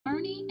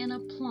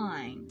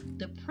applying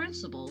the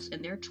principles,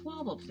 and there are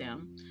 12 of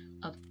them,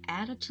 of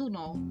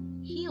attitudinal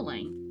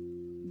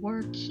healing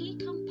were key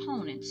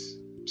components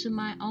to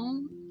my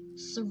own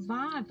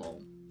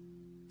survival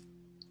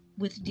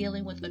with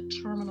dealing with a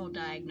terminal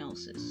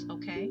diagnosis,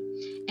 okay?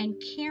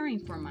 And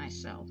caring for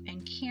myself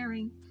and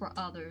caring for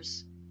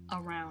others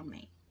around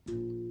me.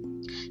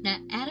 Now,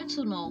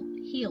 attitudinal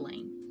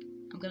healing,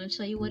 I'm going to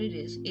tell you what it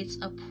is. It's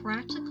a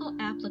practical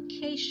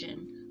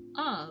application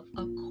of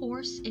A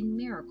Course in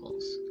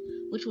Miracles,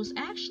 which was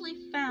actually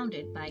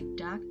founded by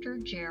Dr.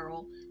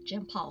 Gerald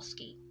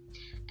Jampolsky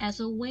as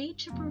a way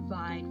to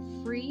provide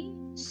free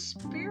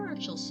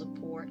spiritual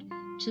support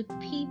to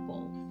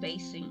people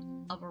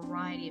facing a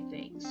variety of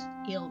things: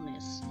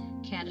 illness,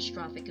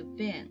 catastrophic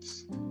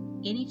events,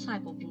 any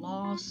type of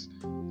loss,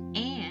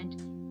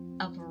 and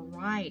a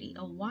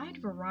wide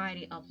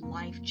variety of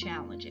life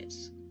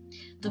challenges.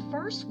 The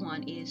first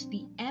one is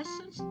the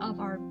essence of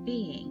our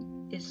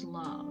being is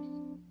love.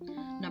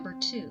 Number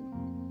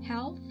 2,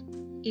 health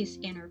is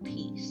inner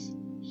peace.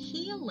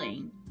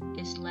 Healing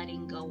is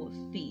letting go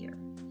of fear.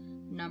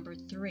 Number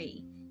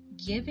 3,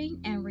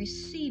 giving and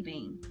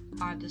receiving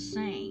are the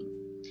same.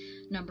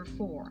 Number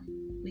 4,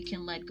 we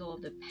can let go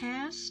of the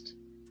past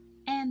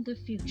and the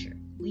future.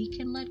 We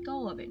can let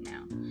go of it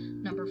now.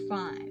 Number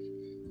 5,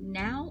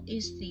 now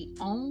is the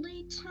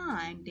only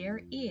time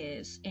there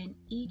is, and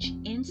each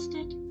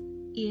instant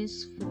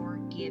is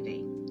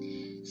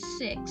forgiving.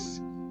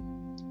 6,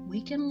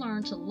 we can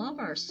learn to love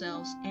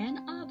ourselves and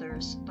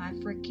others by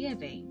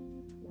forgiving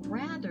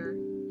rather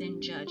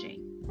than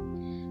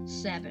judging.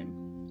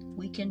 7,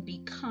 we can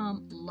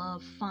become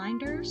love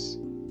finders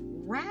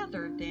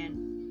rather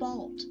than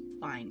fault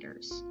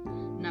finders.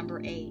 Number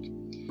 8,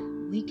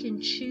 we can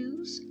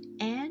choose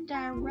and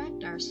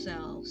direct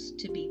ourselves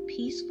to be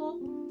peaceful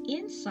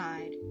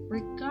inside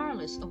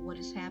regardless of what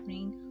is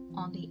happening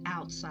on the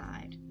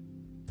outside.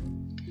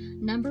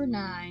 Number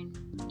 9,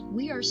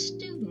 we are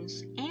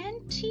students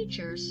and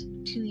teachers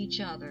to each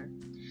other.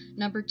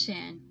 Number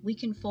 10, we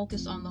can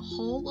focus on the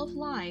whole of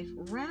life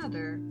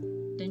rather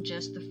than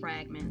just the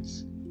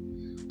fragments.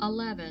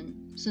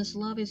 11, since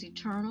love is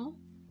eternal,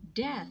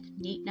 death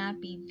need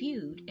not be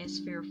viewed as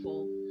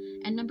fearful.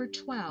 And number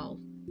 12,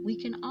 we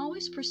can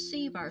always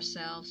perceive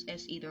ourselves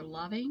as either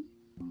loving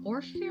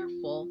or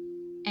fearful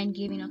and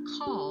giving a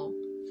call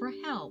for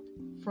help,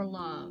 for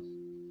love.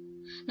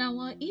 Now,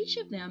 while each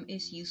of them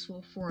is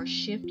useful for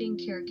shifting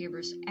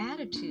caregivers'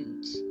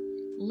 attitudes,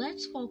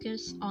 let's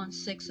focus on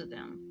 6 of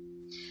them.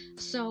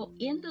 So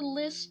in the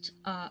list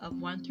of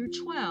 1 through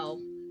 12,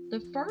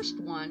 the first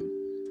one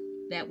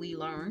that we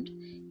learned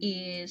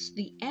is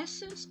the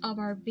essence of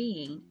our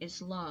being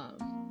is love.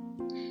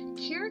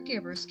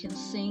 Caregivers can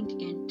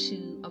sink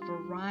into a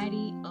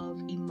variety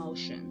of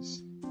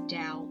emotions: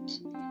 doubt,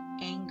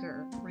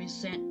 anger,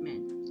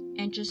 resentment,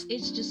 and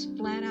it's just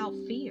flat out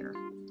fear,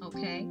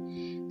 okay?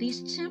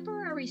 These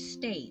temporary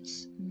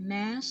states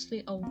mask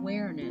the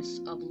awareness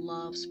of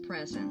love's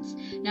presence.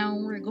 Now,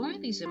 when we're going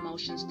through these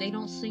emotions, they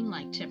don't seem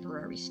like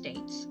temporary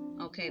states,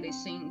 okay? They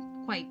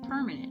seem quite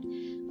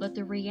permanent, but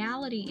the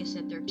reality is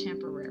that they're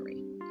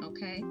temporary,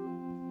 okay?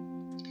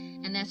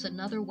 And that's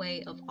another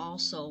way of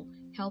also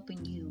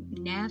helping you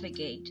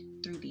navigate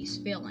through these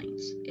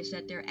feelings, is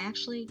that they're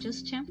actually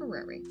just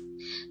temporary.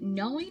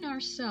 Knowing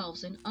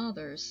ourselves and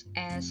others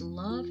as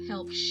love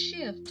helps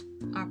shift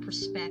our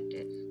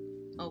perspective,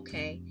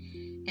 okay,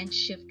 and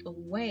shift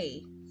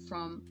away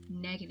from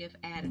negative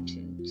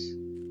attitudes,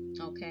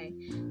 okay?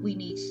 We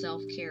need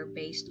self-care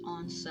based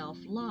on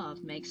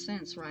self-love. Makes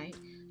sense, right?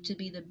 To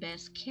be the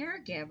best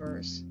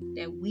caregivers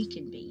that we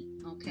can be,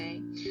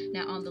 okay?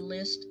 Now, on the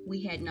list,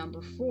 we had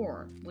number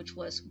 4, which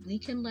was we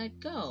can let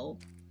go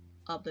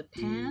of the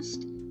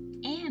past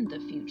and the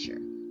future.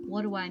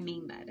 What do I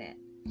mean by that?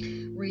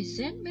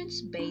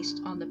 Resentments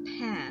based on the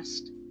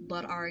past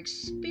but are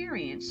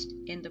experienced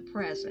in the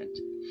present.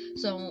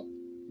 So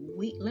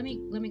let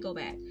me go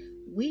back.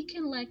 We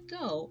can let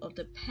go of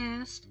the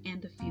past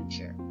and the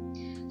future.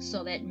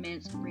 So that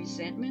means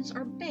resentments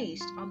are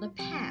based on the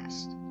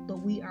past,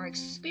 but we are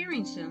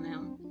experiencing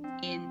them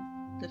in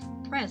the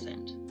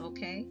present,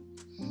 okay?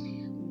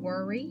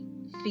 Worry,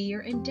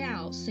 fear, and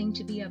doubt seem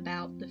to be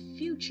about the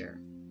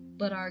future,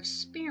 but are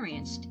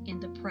experienced in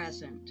the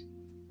present.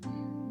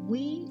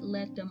 We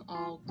let them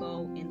all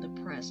go in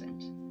the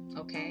present,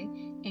 okay?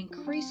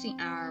 Increasing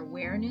our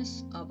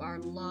awareness of our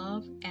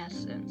love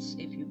essence,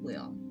 if you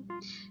will.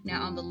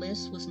 Now, on the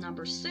list was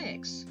number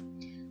 6.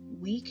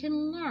 We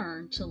can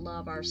learn to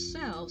love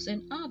ourselves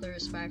and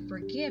others by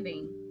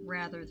forgiving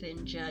rather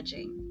than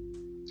judging.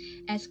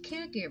 As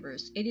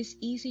caregivers, it is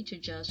easy to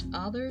judge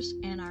others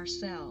and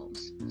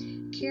ourselves.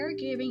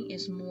 Caregiving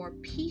is more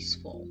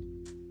peaceful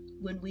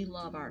when we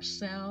love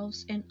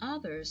ourselves and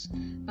others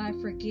by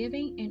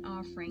forgiving and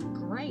offering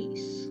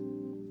grace.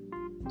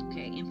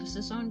 Okay,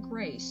 emphasis on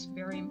grace,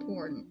 very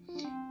important,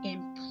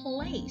 in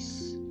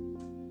place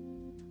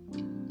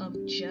of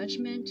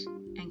judgment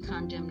and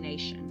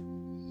condemnation.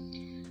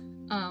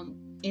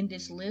 In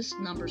this list,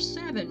 number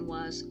 7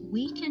 was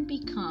we can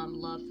become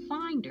love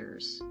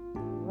finders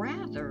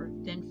rather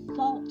than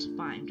fault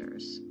finders.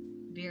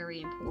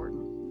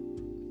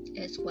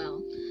 as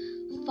well.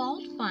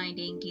 Fault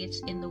finding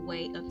gets in the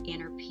way of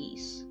inner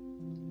peace.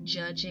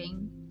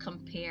 Judging,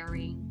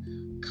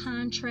 comparing,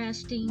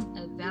 contrasting,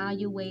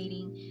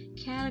 evaluating,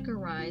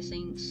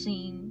 categorizing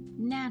seem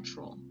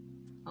natural.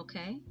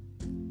 Okay?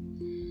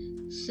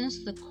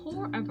 Since the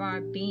core of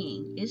our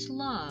being is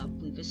love,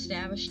 we've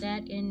established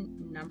that in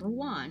number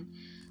 1,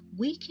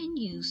 we can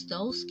use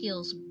those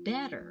skills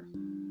better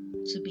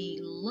to be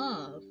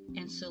love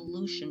and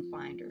solution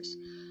finders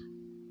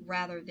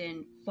rather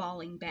than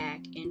falling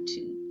back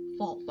into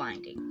fault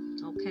finding.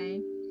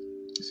 Okay?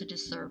 It's a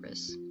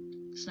disservice.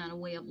 It's not a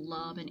way of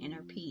love and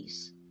inner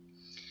peace.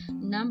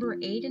 Number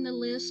 8 in the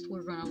list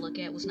we're going to look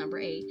at was number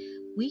 8.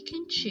 We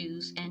can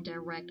choose and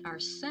direct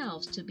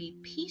ourselves to be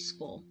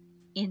peaceful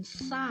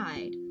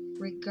inside,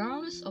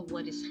 regardless of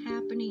what is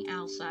happening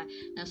outside.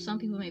 Now, some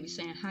people may be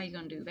saying, how are you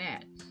going to do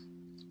that?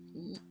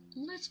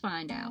 Let's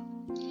find out.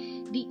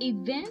 The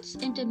events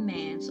and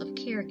demands of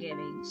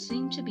caregiving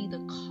seem to be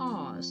the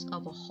cause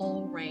of a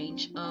whole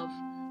range of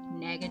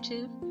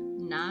negative,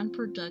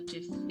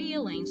 non-productive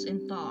feelings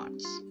and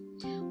thoughts.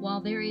 While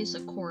there is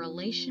a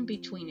correlation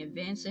between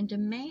events and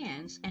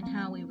demands and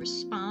how we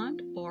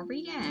respond or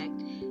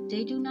react,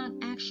 they do not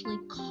actually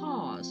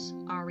cause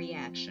our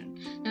reaction.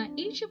 Now,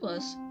 each of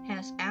us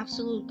has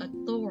absolute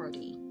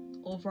authority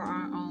over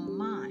our own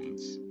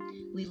minds.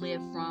 We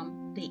live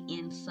from the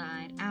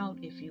inside out,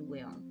 if you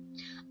will.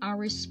 Our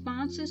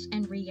responses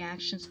and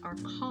reactions are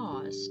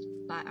caused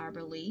by our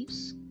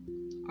beliefs,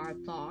 our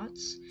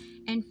thoughts,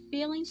 and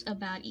feelings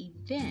about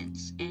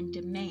events and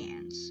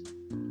demands.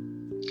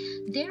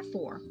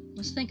 Therefore,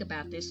 let's think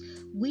about this.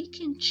 We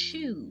can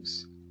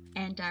choose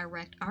and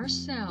direct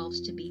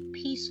ourselves to be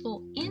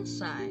peaceful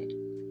inside,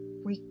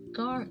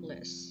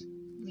 regardless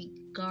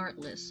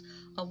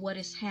of what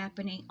is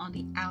happening on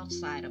the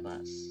outside of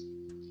us.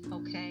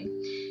 Okay?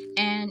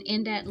 And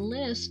in that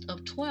list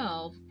of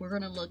 12, we're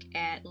going to look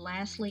at,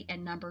 lastly, at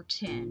number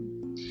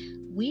 10.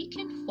 We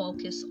can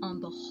focus on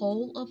the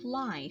whole of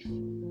life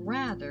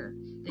rather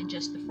than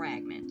just the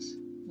fragments.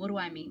 What do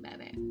I mean by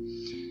that?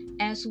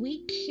 As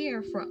we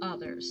care for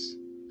others,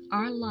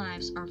 our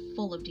lives are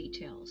full of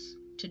details,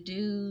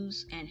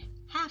 to-dos and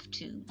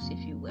have-tos,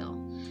 if you will.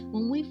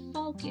 When we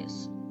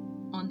focus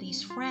on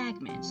these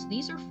fragments,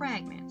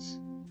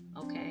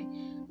 okay,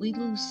 we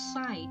lose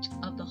sight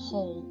of the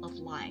whole of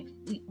life.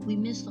 We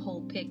miss the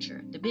whole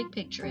picture, the big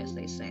picture, as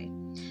they say.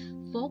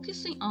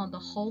 Focusing on the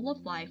whole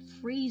of life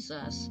frees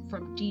us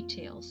from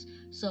details,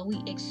 so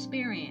we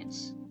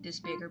experience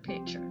this bigger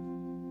picture.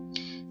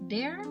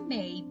 There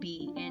may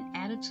be an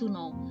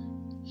attitudinal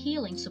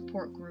healing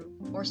support group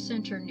or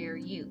center near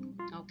you,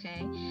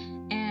 okay?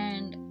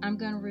 And I'm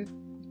going to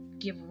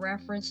give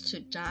reference to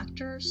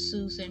Dr.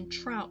 Susan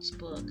Trout's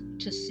book,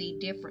 To See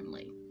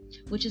Differently,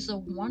 which is a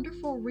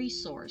wonderful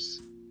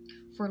resource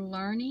for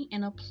learning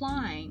and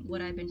applying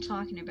what I've been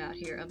talking about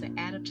here of the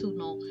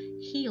attitudinal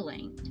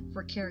healing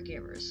for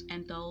caregivers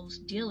and those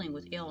dealing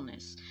with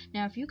illness.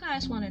 Now, if you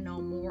guys want to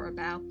know more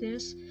about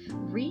this,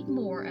 read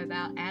more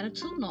about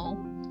attitudinal,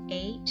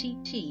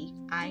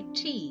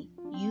 attitudinal,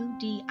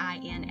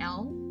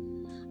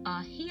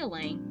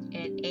 healing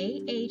at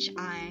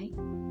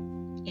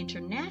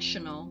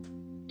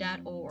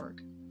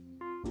ahiinternational.org.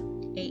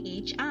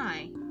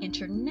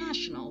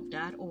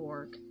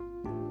 ahiinternational.org.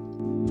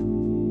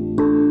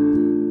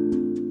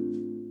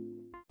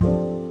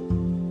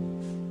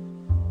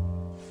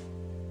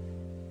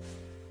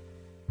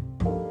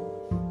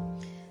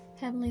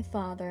 Heavenly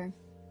Father,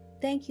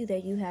 thank you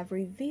that you have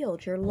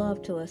revealed your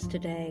love to us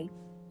today.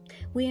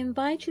 We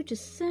invite you to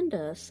send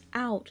us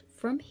out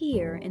from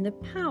here in the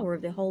power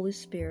of the Holy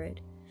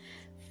Spirit.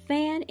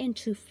 Fan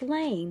into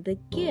flame the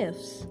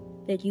gifts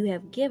that you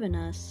have given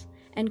us,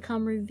 and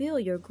come reveal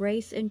your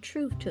grace and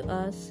truth to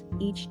us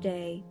each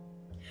day.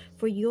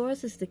 For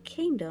yours is the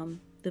kingdom,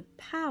 the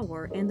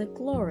power, and the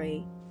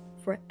glory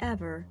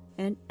forever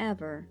and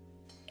ever.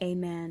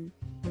 Amen.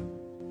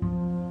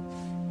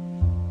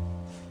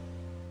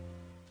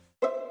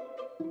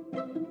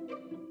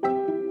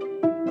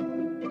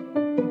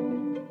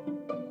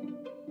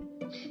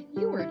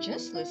 You were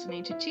just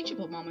listening to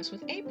Teachable Moments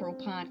with April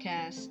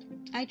podcast.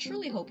 I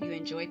truly hope you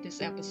enjoyed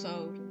this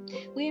episode.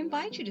 We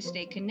invite you to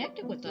stay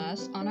connected with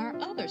us on our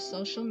other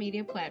social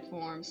media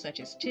platforms such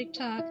as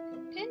TikTok,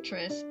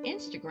 Pinterest,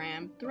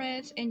 Instagram,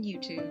 Threads, and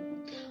YouTube.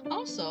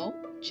 Also,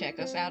 check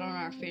us out on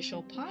our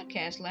official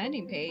podcast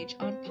landing page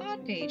on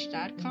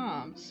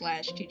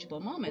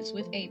podpage.com/Teachable Moments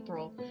with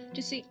April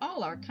to see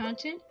all our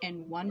content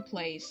in one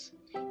place.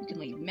 You can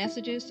leave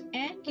messages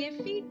and give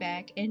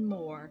feedback and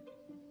more.